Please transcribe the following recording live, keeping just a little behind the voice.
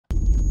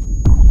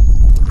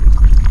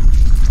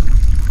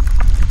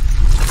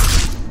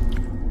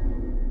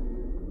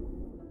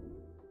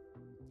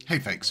Hey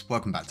folks,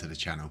 welcome back to the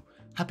channel.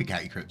 Happy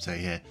Catty Crypto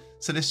here.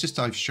 So let's just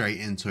dive straight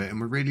into it, and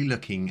we're really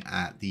looking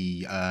at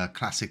the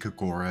classic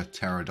Agora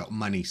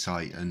Terra.money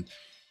site, and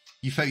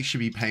you folks should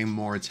be paying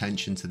more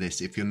attention to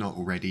this if you're not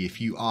already. If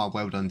you are,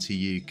 well done to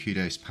you,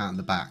 kudos, pat on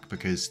the back,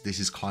 because this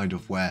is kind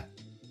of where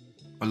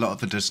a lot of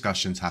the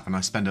discussions happen.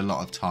 I spend a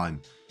lot of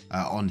time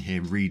on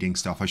here reading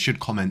stuff. I should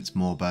comment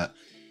more, but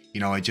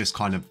you know, I just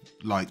kind of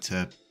like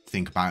to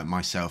think about it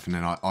myself, and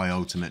then I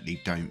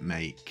ultimately don't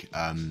make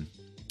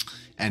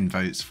end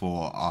votes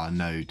for our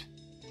node.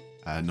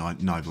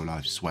 Neither will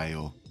I sway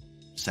or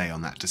say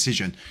on that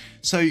decision.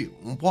 So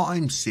what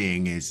I'm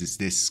seeing is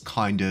this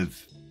kind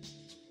of,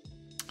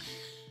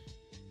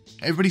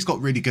 everybody's got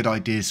really good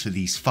ideas for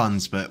these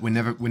funds, but we're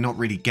not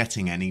really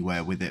getting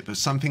anywhere with it. But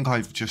something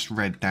I've just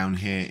read down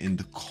here in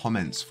the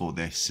comments for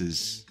this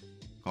is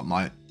got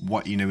my,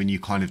 what, you know, when you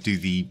kind of do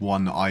the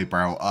one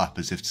eyebrow up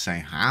as if to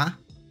say, huh?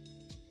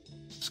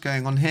 What's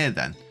going on here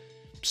then?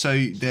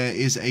 So there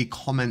is a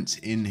comment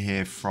in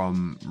here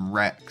from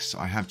Rex.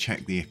 I have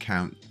checked the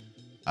account.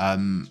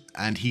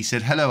 And he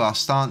said, hello, our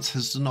stance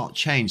has not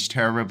changed.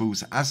 Terra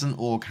Rebels as an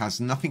org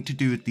has nothing to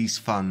do with these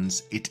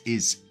funds. It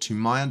is, to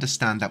my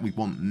understand, that we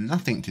want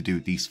nothing to do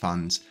with these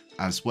funds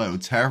as well.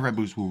 Terra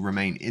Rebels will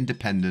remain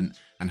independent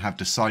and have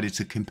decided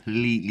to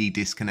completely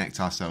disconnect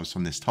ourselves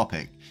from this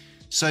topic.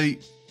 So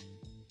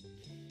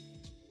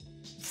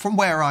from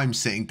where I'm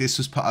sitting, this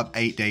was put up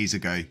 8 days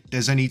ago.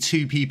 There's only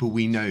 2 people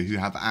we know who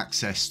have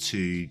access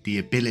to the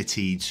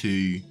ability to,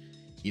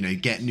 you know,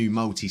 get new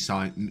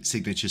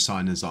multi-signature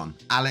signers on.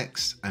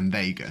 Alex and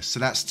Vegas. So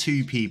that's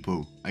 2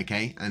 people,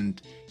 okay?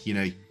 And, you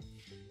know,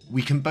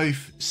 we can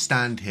both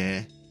stand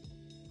here,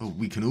 or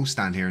we can all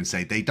stand here and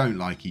say they don't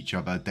like each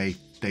other. They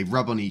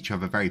rub on each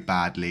other very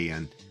badly,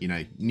 and, you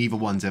know, neither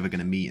one's ever going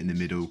to meet in the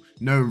middle.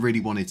 No one really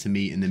wanted to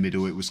meet in the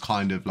middle. It was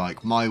kind of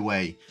like my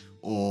way,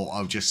 or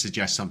I'll just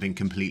suggest something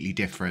completely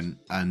different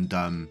and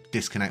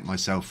disconnect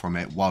myself from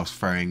it whilst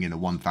throwing in a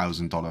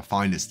 $1,000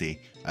 finder's fee.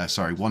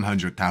 Sorry,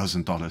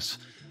 $100,000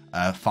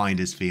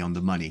 finder's fee on the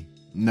money.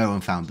 No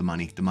one found the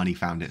money. The money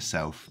found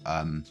itself.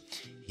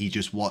 He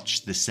just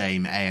watched the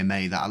same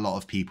AMA that a lot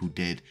of people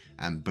did,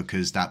 and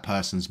because that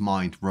person's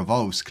mind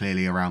revolves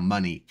clearly around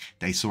money,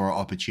 they saw an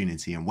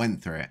opportunity and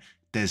went through it.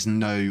 There's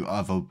no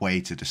other way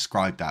to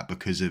describe that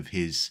because of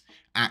his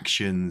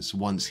actions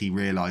once he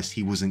realized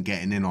he wasn't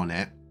getting in on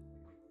it.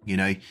 You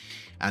know,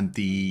 and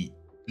the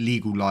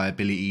legal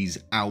liabilities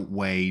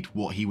outweighed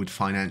what he would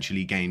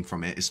financially gain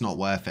from it. It's not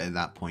worth it at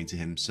that point to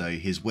him. So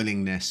his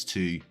willingness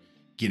to,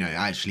 you know,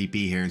 actually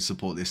be here and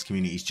support this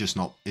community is just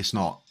not, it's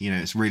not, you know,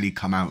 it's really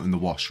come out in the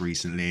wash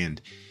recently.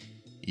 And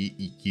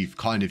you've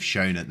kind of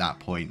shown at that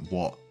point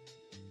what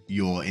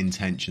your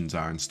intentions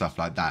are and stuff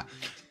like that.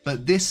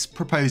 But this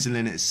proposal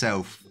in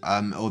itself,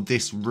 or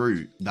this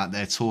route that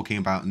they're talking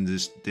about in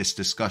this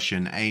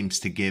discussion, aims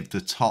to give the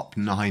top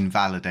 9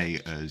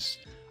 validators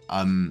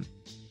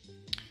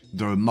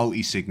the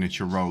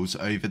multi-signature roles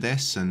over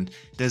this. And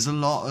there's a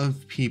lot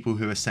of people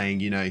who are saying,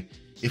 you know,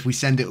 if we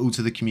send it all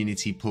to the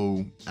community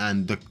pool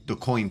and the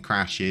coin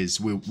crashes,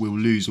 we'll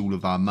lose all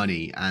of our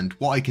money. And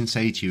what I can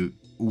say to you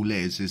all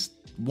is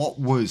what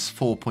was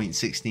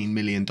 $4.16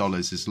 million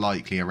is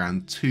likely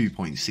around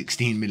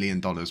 $2.16 million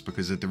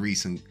because of the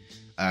recent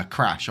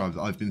crash.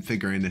 I've been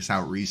figuring this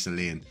out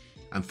recently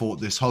and thought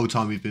this whole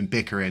time we've been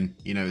bickering,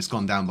 you know, it's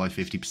gone down by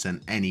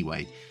 50%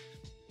 anyway.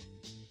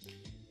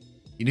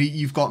 You know,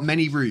 you've got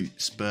many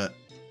routes, but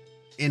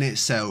in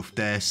itself,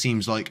 there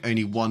seems like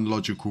only one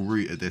logical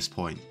route at this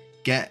point.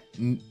 Get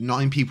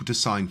 9 people to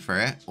sign for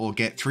it, or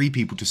get 3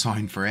 people to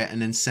sign for it,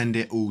 and then send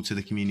it all to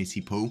the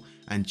community pool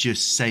and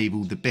just save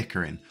all the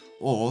bickering.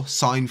 Or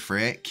sign for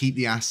it, keep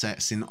the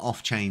assets in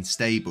off-chain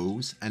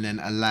stables, and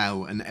then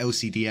allow an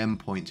LCD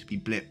endpoint to be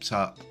blipped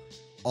up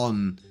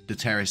on the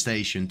Terra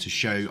station to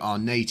show our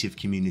native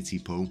community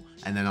pool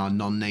and then our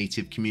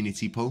non-native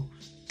community pool.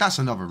 That's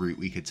another route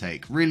we could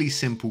take. Really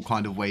simple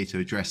kind of way to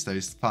address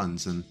those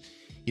funds. And,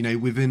 you know,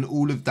 within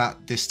all of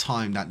that, this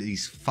time that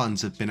these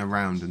funds have been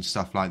around and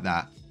stuff like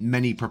that,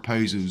 many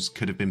proposals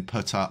could have been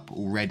put up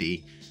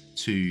already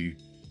to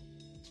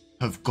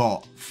have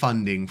got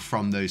funding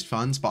from those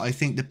funds. But I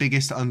think the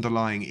biggest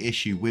underlying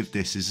issue with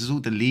this is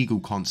all the legal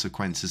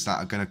consequences that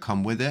are going to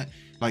come with it.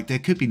 Like, there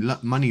could be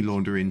money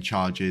laundering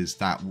charges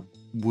that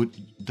would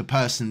the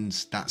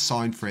persons that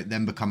signed for it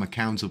then become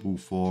accountable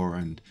for,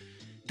 and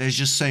there's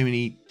just so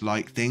many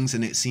like things,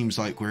 and it seems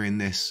like we're in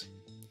this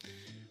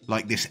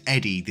like this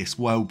eddy, this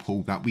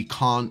whirlpool that we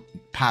can't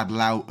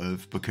paddle out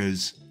of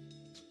because,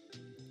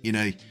 you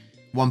know,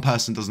 one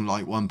person doesn't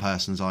like one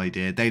person's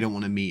idea, they don't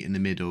want to meet in the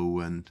middle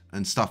and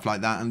stuff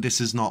like that. And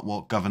this is not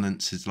what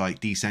governance is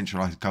like.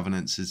 Decentralized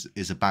governance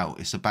is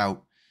about. It's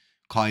about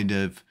kind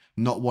of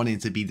not wanting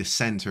to be the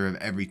center of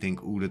everything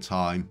all the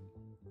time,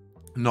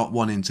 not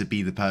wanting to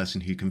be the person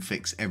who can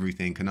fix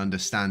everything, and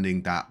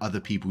understanding that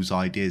other people's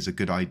ideas are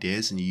good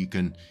ideas, and you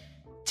can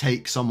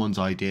take someone's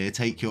idea,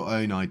 take your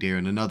own idea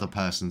and another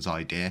person's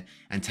idea,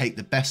 and take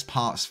the best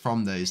parts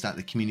from those that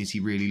the community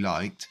really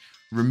liked,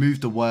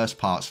 remove the worst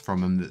parts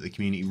from them that the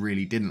community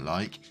really didn't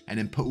like, and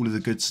then put all of the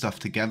good stuff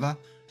together.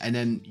 And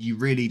then you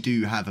really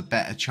do have a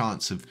better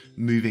chance of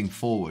moving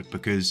forward,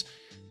 because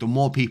the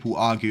more people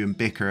argue and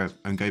bicker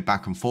and go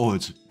back and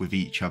forwards with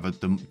each other,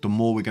 the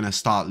more we're going to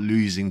start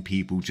losing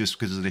people, just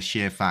because of the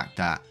sheer fact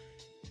that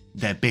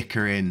they're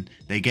bickering,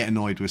 they get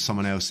annoyed with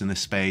someone else in the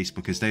space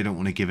because they don't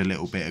want to give a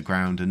little bit of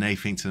ground, and they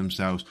think to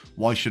themselves,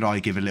 why should I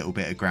give a little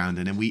bit of ground?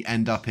 And then we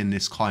end up in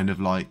this kind of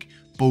like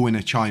bull in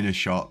a china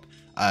shop,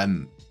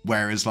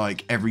 whereas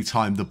like every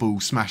time the bull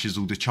smashes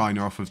all the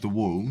china off of the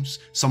walls,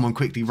 someone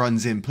quickly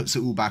runs in, puts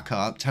it all back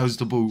up, tells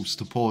the bulls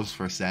to pause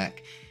for a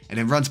sec, and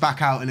then runs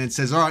back out and then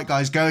says, all right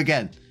guys, go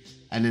again.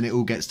 And then it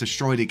all gets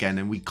destroyed again,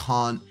 and we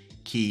can't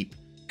keep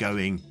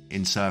going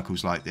in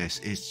circles like this.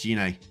 It's, you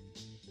know,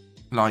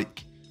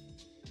 like,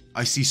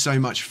 I see so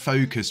much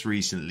focus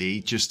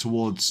recently just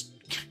towards,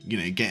 you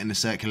know, getting the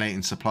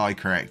circulating supply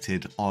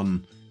corrected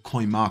on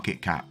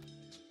CoinMarketCap.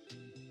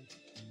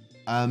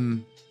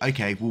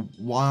 Okay, well,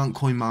 why aren't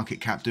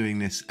CoinMarketCap doing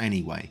this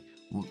anyway?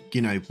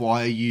 You know,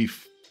 why are you...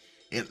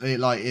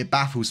 It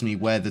baffles me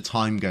where the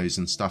time goes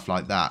and stuff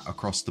like that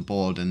across the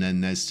board, and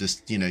then there's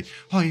just, you know,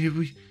 oh,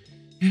 we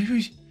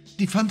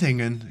need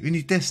funding and we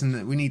need this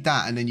and we need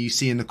that, and then you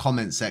see in the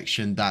comment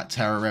section that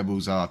Terra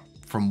Rebels are,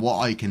 from what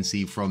I can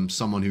see from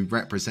someone who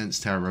represents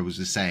Terra Rebels,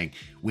 is saying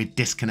we're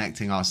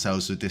disconnecting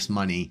ourselves with this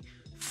money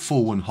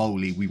full and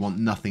wholly. We want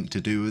nothing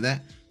to do with it.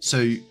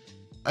 So,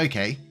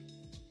 okay,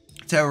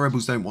 Terra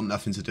Rebels don't want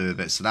nothing to do with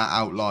it. So that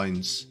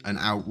outlines and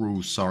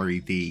outrules, sorry,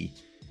 the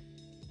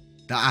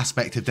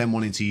aspect of them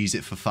wanting to use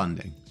it for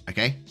funding.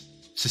 Okay,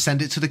 so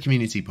send it to the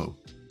community pool.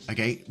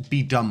 Okay,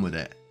 be done with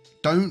it.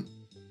 Don't.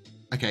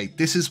 Okay,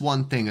 this is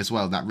one thing as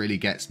well that really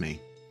gets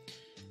me.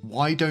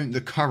 Why don't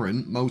the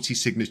current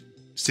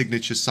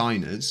multi-signature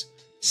signers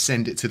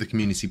send it to the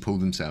community pool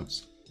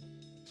themselves?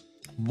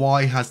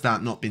 Why has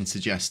that not been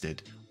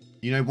suggested?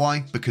 You know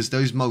why? Because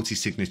those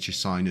multi-signature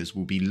signers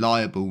will be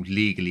liable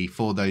legally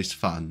for those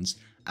funds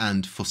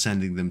and for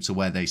sending them to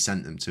where they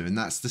sent them to. And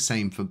that's the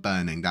same for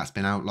burning. That's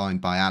been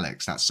outlined by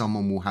Alex, that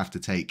someone will have to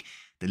take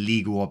the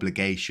legal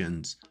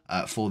obligations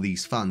for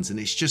these funds. And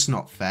it's just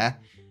not fair.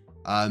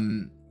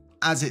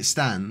 As it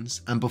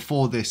stands, and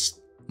before this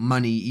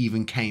money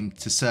even came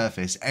to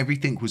surface,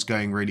 everything was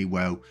going really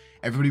well.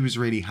 Everybody was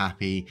really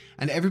happy,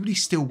 and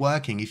everybody's still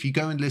working. If you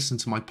go and listen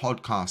to my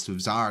podcast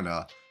with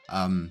Zara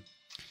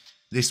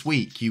this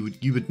week, you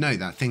would know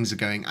that things are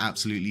going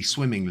absolutely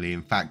swimmingly.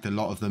 In fact, a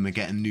lot of them are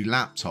getting new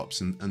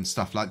laptops and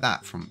stuff like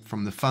that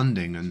from the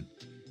funding. And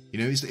you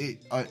know,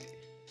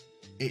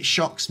 it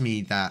shocks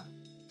me that,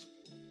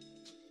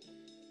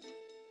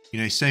 you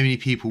know, so many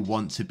people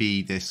want to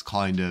be this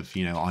kind of,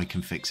 you know, I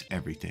can fix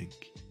everything.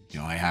 You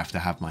know, I have to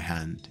have my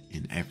hand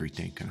in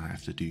everything and I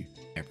have to do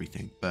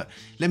everything. But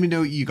let me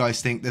know what you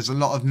guys think. There's a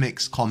lot of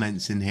mixed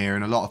comments in here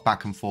and a lot of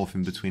back and forth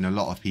in between a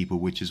lot of people,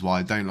 which is why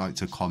I don't like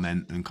to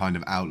comment and kind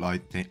of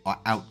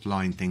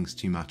outline things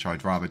too much.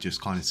 I'd rather just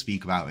kind of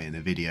speak about it in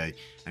a video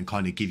and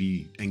kind of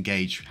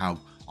engage how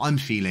I'm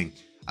feeling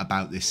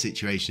about this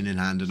situation in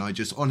hand. And I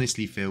just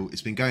honestly feel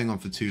it's been going on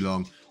for too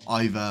long.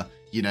 Either,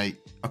 you know,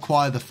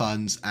 acquire the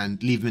funds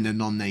and leave them in a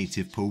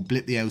non-native pool,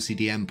 blip the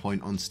LCD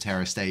endpoint onto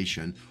Terra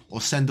Station,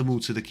 or send them all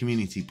to the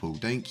community pool.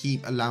 Don't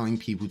keep allowing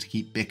people to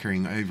keep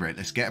bickering over it.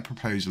 Let's get a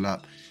proposal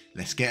up.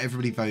 Let's get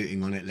everybody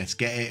voting on it. Let's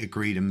get it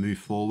agreed and move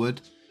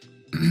forward.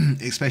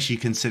 Especially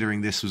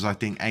considering this was, I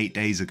think, 8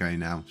 days ago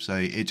now. So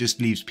it just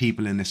leaves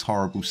people in this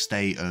horrible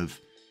state of,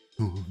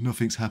 oh,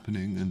 nothing's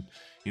happening, and,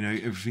 you know,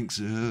 everything's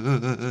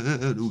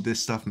all this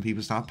stuff, and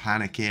people start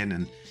panicking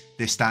and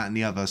this, that, and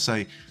the other.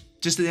 So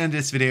just at the end of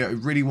this video, I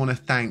really want to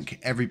thank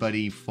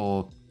everybody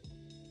for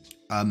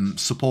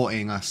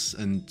supporting us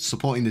and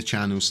supporting the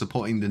channel,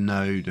 supporting the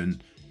node,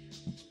 and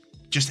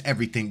just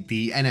everything.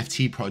 The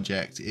NFT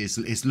project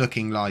is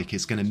looking like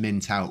it's going to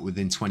mint out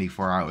within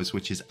 24 hours,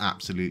 which is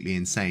absolutely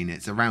insane.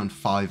 It's around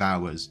 5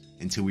 hours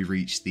until we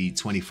reach the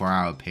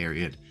 24-hour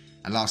period.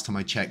 And last time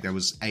I checked, there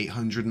was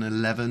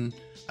 811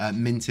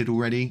 minted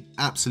already.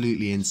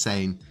 Absolutely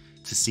insane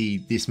to see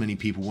this many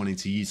people wanting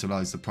to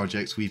utilize the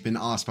projects. We've been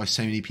asked by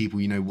so many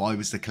people, you know, why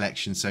was the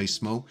collection so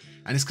small?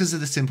 And it's because of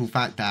the simple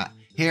fact that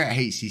here at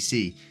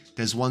HCC,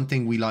 there's one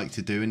thing we like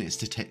to do, and it's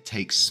to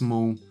take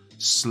small,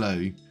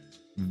 slow,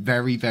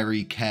 very,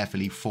 very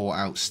carefully thought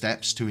out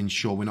steps to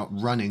ensure we're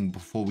not running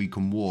before we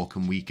can walk,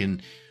 and we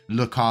can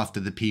look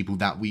after the people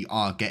that we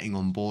are getting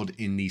on board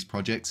in these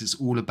projects. It's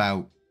all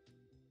about,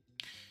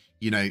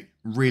 you know,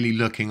 really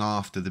looking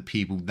after the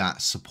people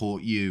that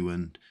support you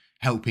and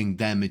helping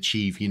them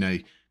achieve, you know,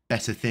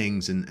 better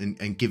things,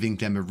 and giving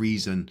them a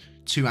reason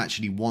to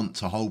actually want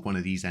to hold one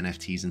of these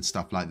NFTs and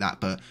stuff like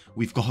that. But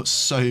we've got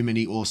so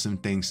many awesome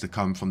things to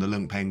come from the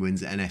Lunk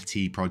Penguins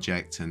NFT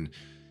project, and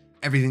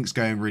everything's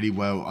going really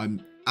well.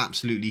 I'm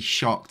absolutely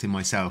shocked in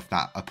myself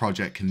that a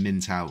project can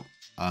mint out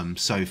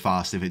so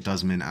fast if it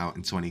does mint out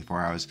in 24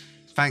 hours.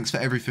 Thanks for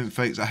everything,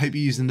 folks. I hope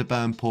you're using the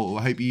burn portal.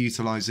 I hope you're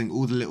utilising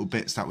all the little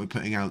bits that we're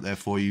putting out there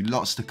for you.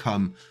 Lots to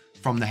come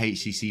from the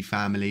HCC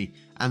family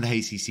and the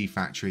HCC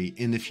factory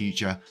in the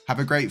future. Have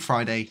a great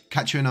Friday.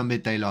 Catch you in our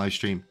midday live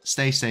stream.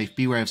 Stay safe.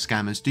 Beware of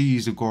scammers. Do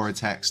use Agora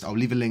text. I'll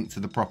leave a link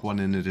to the proper one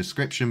in the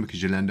description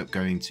because you'll end up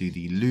going to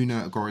the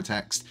Lunar Agora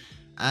text.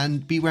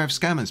 And beware of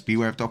scammers.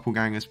 Beware of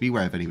doppelgangers.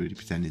 Beware of anybody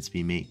pretending to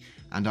be me.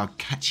 And I'll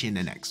catch you in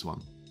the next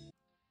one.